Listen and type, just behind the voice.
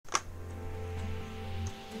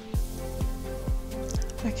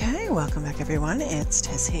Okay, welcome back everyone, it's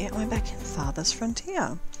Tess here and we're back in Farthest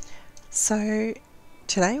Frontier. So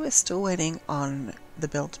today we're still waiting on the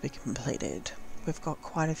build to be completed. We've got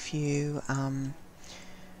quite a few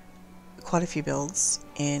builds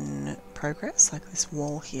in progress, like this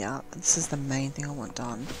wall here. This is the main thing I want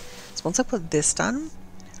done. So once I put this done,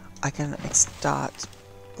 I can start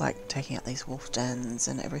like taking out these wolf dens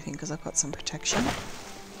and everything because I've got some protection.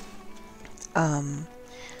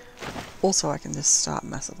 Also, I can just start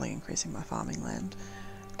massively increasing my farming land,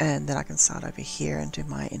 and then I can start over here and do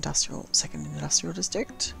my second industrial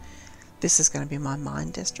district. This is going to be my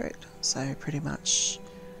mine district, so pretty much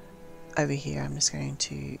over here I'm just going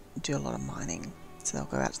to do a lot of mining. So they'll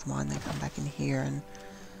go out to the mine, then come back in here and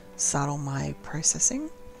start all my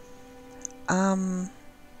processing.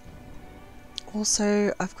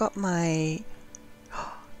 Also, I've got my...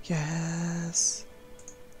 yes!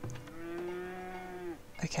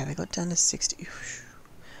 Okay, they got down to 60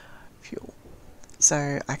 fuel.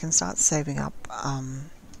 So I can start saving up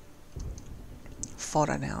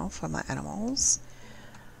fodder now for my animals.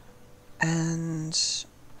 And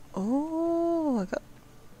oh, I got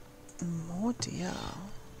more deer.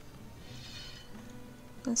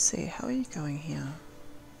 Let's see, how are you going here?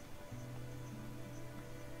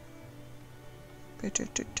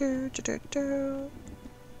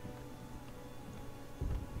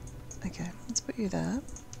 Okay, let's put you there.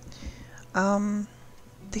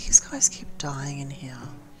 These guys keep dying in here.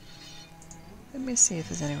 Let me see if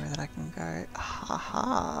there's anywhere that I can go.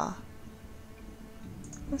 Haha.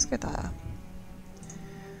 Let's go there.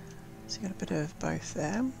 So you got a bit of both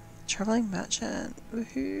there. Traveling merchant.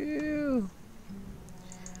 Woohoo!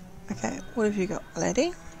 Okay, what have you got,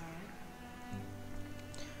 lady?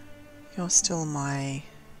 You're still my...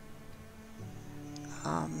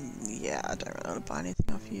 yeah, I don't really want to buy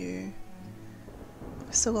anything off you.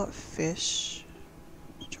 We've still got fish.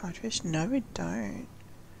 Dried fish? No, we don't.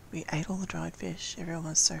 We ate all the dried fish. Everyone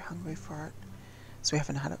was so hungry for it. So we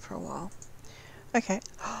haven't had it for a while. Okay.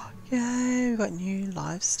 Yay, we got new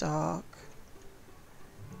livestock.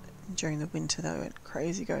 During the winter they went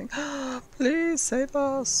crazy going, please save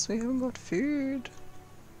us, we haven't got food.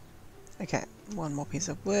 Okay, one more piece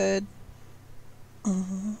of wood.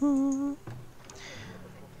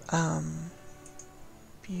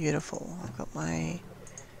 Beautiful. I've got my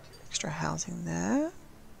extra housing there.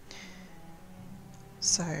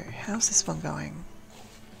 So, how's this one going?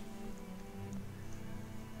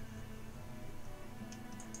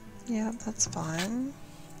 Yeah, that's fine.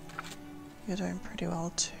 You're doing pretty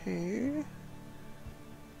well too.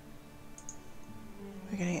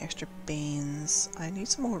 We're getting extra beans. I need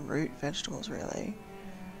some more root vegetables really.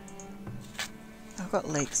 I've got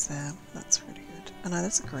leeks there. That's pretty good. Oh no,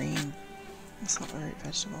 that's a green. That's not a root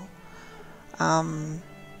vegetable.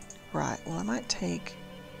 Right, well I might take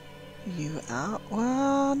you out.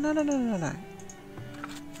 Well, no. I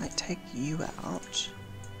might take you out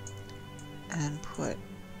and put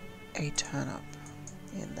a turnip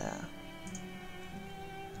in there.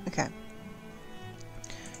 Okay.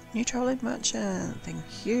 New traveling merchant,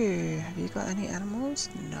 thank you. Have you got any animals?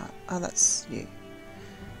 No. Oh, that's you.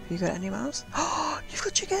 Have you got any animals? Oh, you've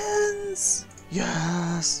got chickens!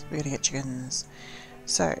 Yes! We're gonna get chickens.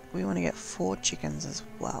 So, we want to get 4 chickens as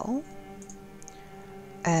well.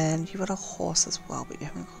 And you've got a horse as well, but you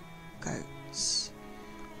haven't got goats.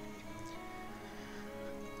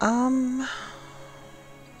 Do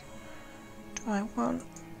I want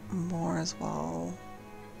more as well?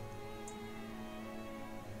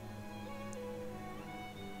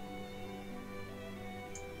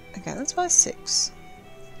 Okay, let's buy 6.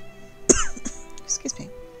 Excuse me.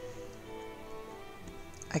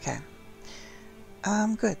 Okay.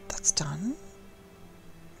 Good, that's done.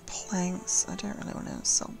 Planks, I don't really want to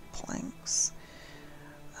sell planks.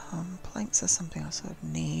 Planks are something I sort of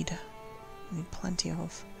need. I need plenty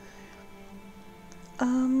of.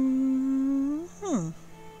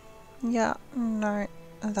 Yeah, no,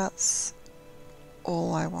 that's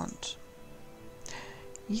all I want.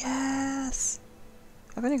 Yes!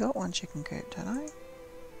 I've only got 1 chicken coop, don't I?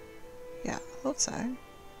 Yeah, I thought so.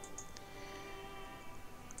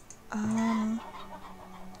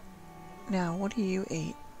 Now, what do you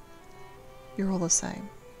eat? You're all the same.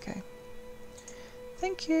 Okay.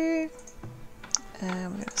 Thank you!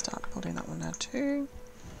 And we're going to start building that one now too.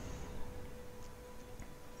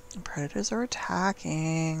 Predators are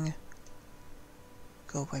attacking.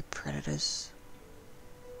 Go away, predators.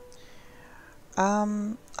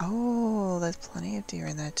 Oh, there's plenty of deer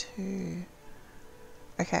in there too.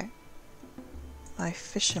 Okay. My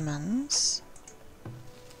fisherman's.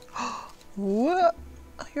 What?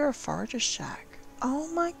 Oh, you're a forager shack. Oh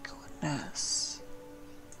my goodness.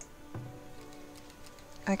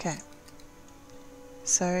 Okay.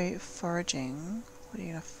 So foraging, what are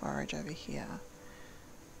you going to forage over here?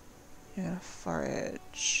 You're going to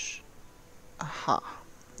forage... Aha.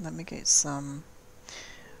 Let me get some...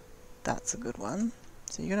 That's a good one.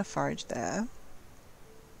 So you're going to forage there.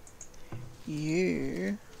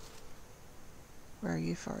 You... Where are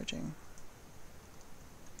you foraging?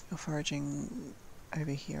 You're foraging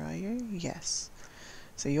over here, are you? Yes.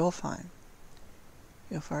 So you're fine.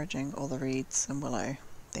 You're foraging all the reeds and willow.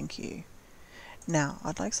 Thank you. Now,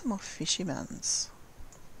 I'd like some more fishermen's.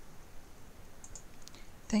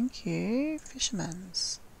 Thank you,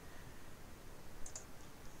 fishermen's.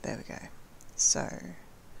 There we go. So,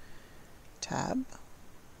 tab,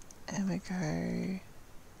 and we go...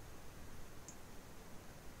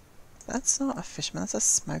 That's not a fisherman, that's a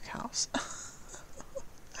smokehouse.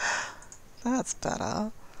 That's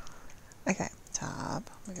better. Okay, tab,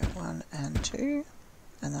 we got 1 and 2,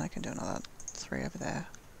 and then I can do another 3 over there.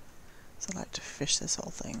 So I'd like to fish this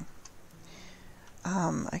whole thing.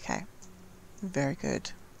 Okay, very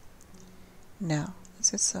good. Now,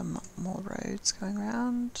 let's get some more roads going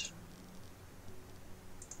around.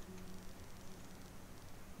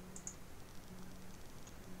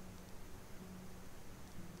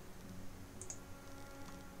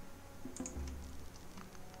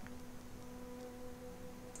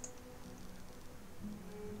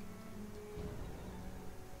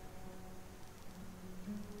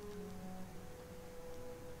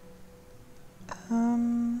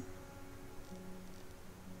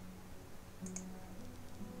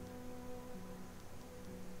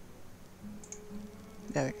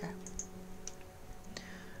 There we go.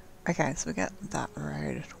 Okay, so we get that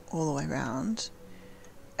road all the way around,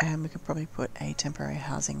 and we could probably put a temporary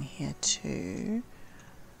housing here too.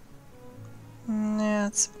 Yeah,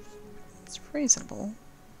 it's reasonable.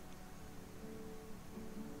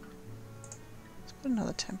 Let's put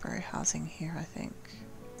another temporary housing here, I think.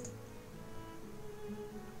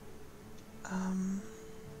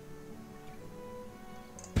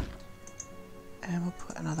 And we'll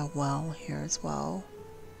put another well here as well.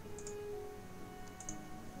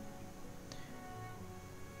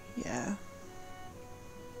 Yeah.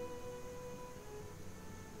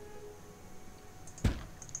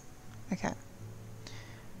 Okay.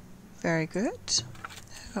 Very good.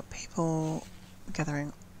 I've got people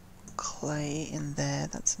gathering clay in there,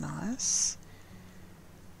 that's nice.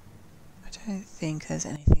 I don't think there's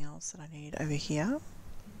anything else that I need over here.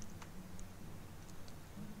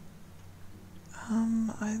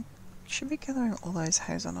 I should be gathering all those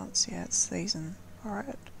hazelnuts. Yeah, it's season.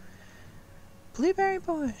 Alright. Blueberry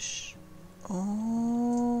bush!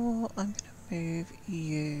 Oh, I'm gonna move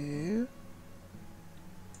you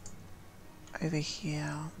over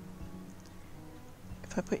here.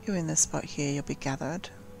 If I put you in this spot here, you'll be gathered.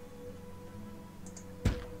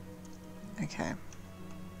 Okay.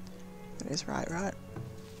 That is right?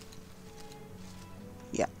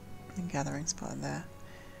 Yep. The gathering spot there.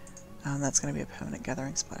 That's going to be a permanent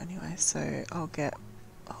gathering spot anyway, so I'll get...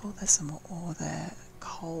 Oh, there's some more ore there.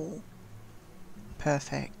 Coal.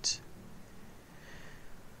 Perfect.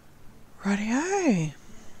 Rightio!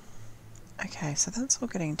 Okay, so that's all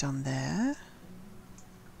getting done there.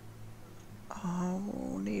 Oh,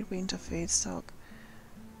 we'll need winter feedstock.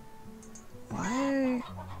 Why?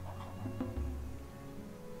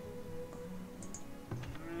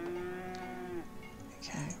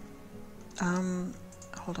 Okay.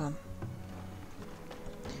 Hold on.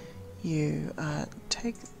 You,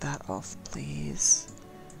 take that off, please.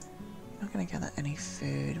 I'm not going to gather any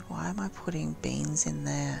food. Why am I putting beans in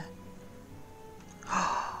there?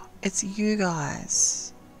 It's you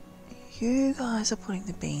guys. You guys are putting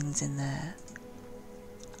the beans in there.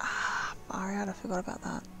 Ah, far out, I forgot about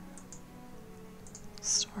that.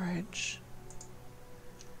 Storage.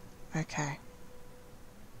 Okay.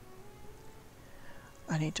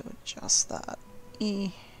 I need to adjust that.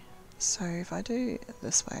 So if I do it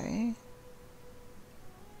this way...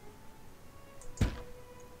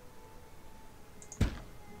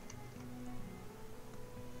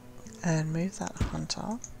 and move that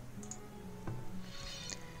hunter,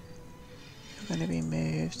 you're going to be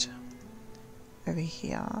moved over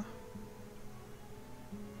here.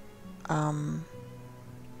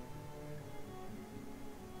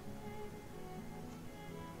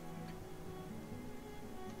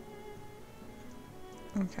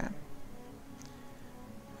 Okay.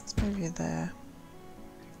 Let's move you there.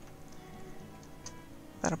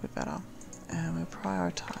 That'll be better. And we'll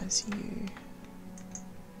prioritize you.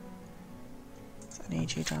 So I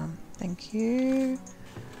need you done. Thank you.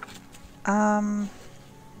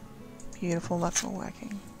 Beautiful, that's all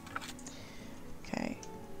working. Okay.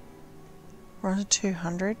 We're on to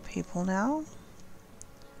 200 people now.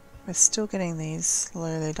 We're still getting these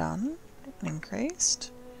slowly done and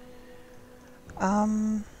increased.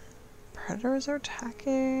 Predators are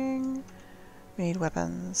attacking. We need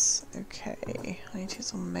weapons. Okay, I need to use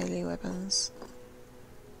some melee weapons.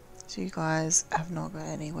 So you guys have not got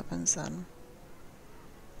any weapons then.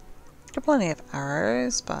 Got plenty of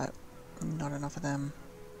arrows, but not enough of them.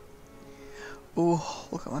 Ooh,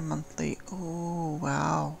 look at my monthly. Ooh,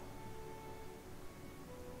 wow.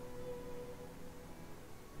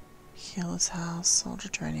 Healer's house, soldier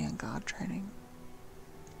training and guard training.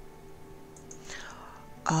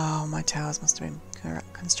 Oh, my towers must have been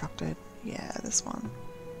constructed. Yeah, this one.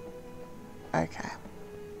 Okay.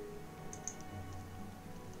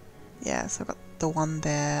 Yeah, so I've got the one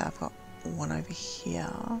there, I've got one over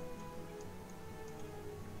here.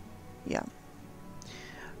 Yeah.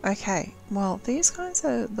 Okay, well these guys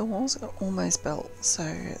are, the walls are almost built, so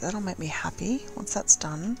that'll make me happy once that's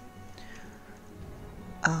done.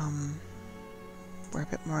 We're a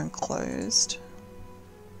bit more enclosed.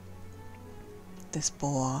 This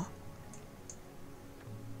boar.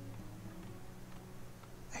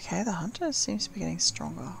 Okay, the hunter seems to be getting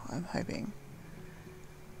stronger, I'm hoping.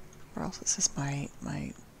 Or else it's just my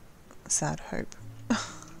sad hope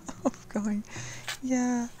of going,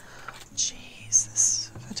 yeah. Jeez,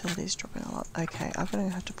 this fertility is dropping a lot. Okay, I'm going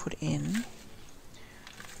to have to put in.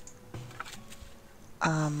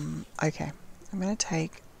 Okay, I'm going to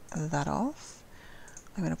take that off.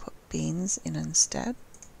 I'm going to put beans in instead.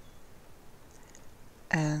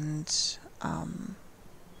 And, hold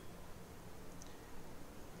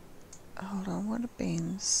on, what are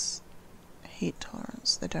beans? Heat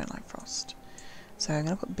tolerance, they don't like frost. So I'm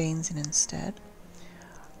going to put beans in instead.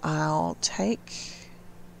 I'll take,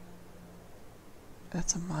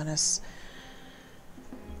 that's a minus,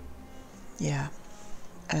 yeah,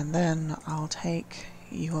 and then I'll take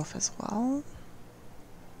you off as well.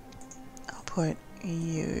 I'll put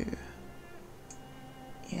you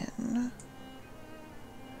in,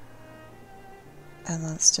 and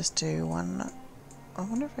let's just do one. I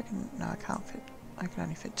wonder if I can, no I can't fit, I can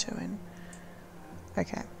only fit 2 in.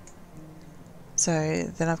 Okay, so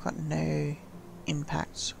then I've got no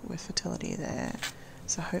impact with fertility there,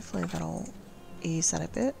 so hopefully that'll ease that a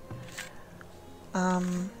bit.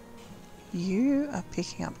 You are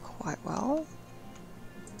picking up quite well.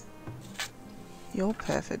 You're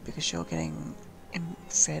perfect because you're getting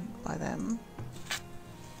fed by them.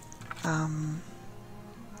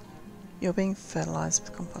 You're being fertilized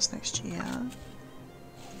with compost next year.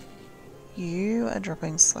 You are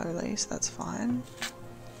dropping slowly, so that's fine.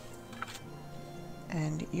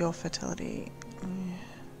 And your fertility.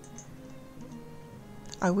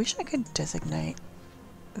 I wish I could designate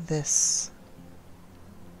this.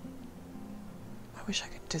 I wish I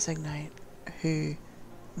could designate who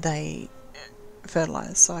they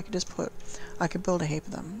fertilize, so I could just put, I could build a heap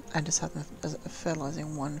of them and just have them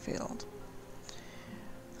fertilizing one field.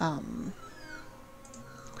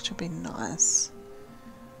 Which would be nice.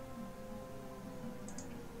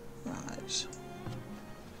 Right.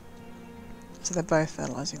 So they're both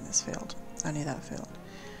fertilizing this field. Only that field.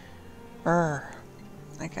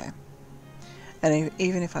 Okay. And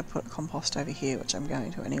even if I put compost over here, which I'm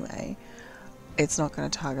going to anyway, it's not going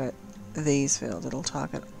to target these fields. It'll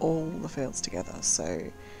target all the fields together.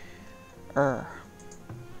 So,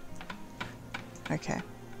 okay.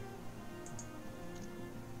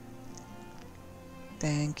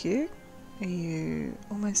 Thank you. Are you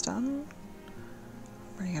almost done?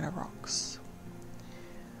 I'm running out of rocks.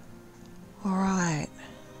 Alright.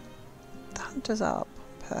 The hunter's up.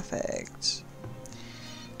 Perfect.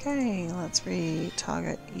 Okay, let's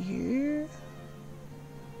re-target you.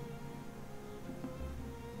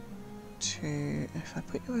 If I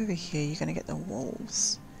put you over here, you're going to get the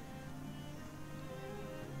wolves.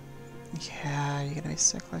 Yeah, you're going to be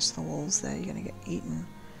so close to the wolves there, you're going to get eaten.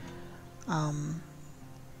 If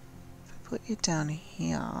I put you down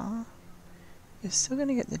here, you're still going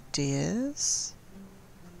to get the deers.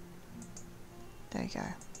 There you go.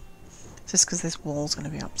 Just because this wall's going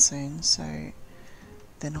to be up soon, so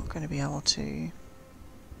they're not going to be able to...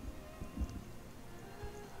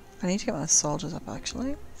 I need to get my soldiers up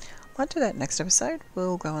actually. I'll do that next episode.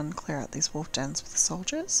 We'll go and clear out these wolf dens with the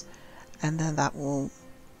soldiers, and then that will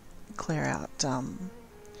clear out,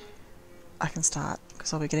 I can start,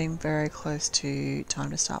 because I'll be getting very close to time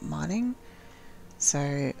to start mining. So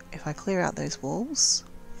if I clear out those wolves,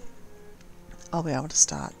 I'll be able to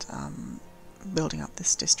start building up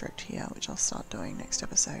this district here, which I'll start doing next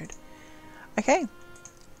episode. Okay.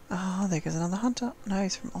 Oh, there goes another hunter. No,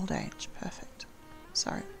 he's from old age. Perfect.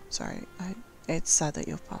 Sorry. It's sad that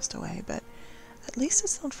you've passed away, but At least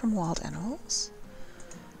it's not from wild animals.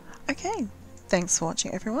 Okay, thanks for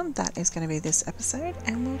watching everyone. That is going to be this episode,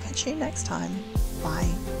 and we'll catch you next time. Bye.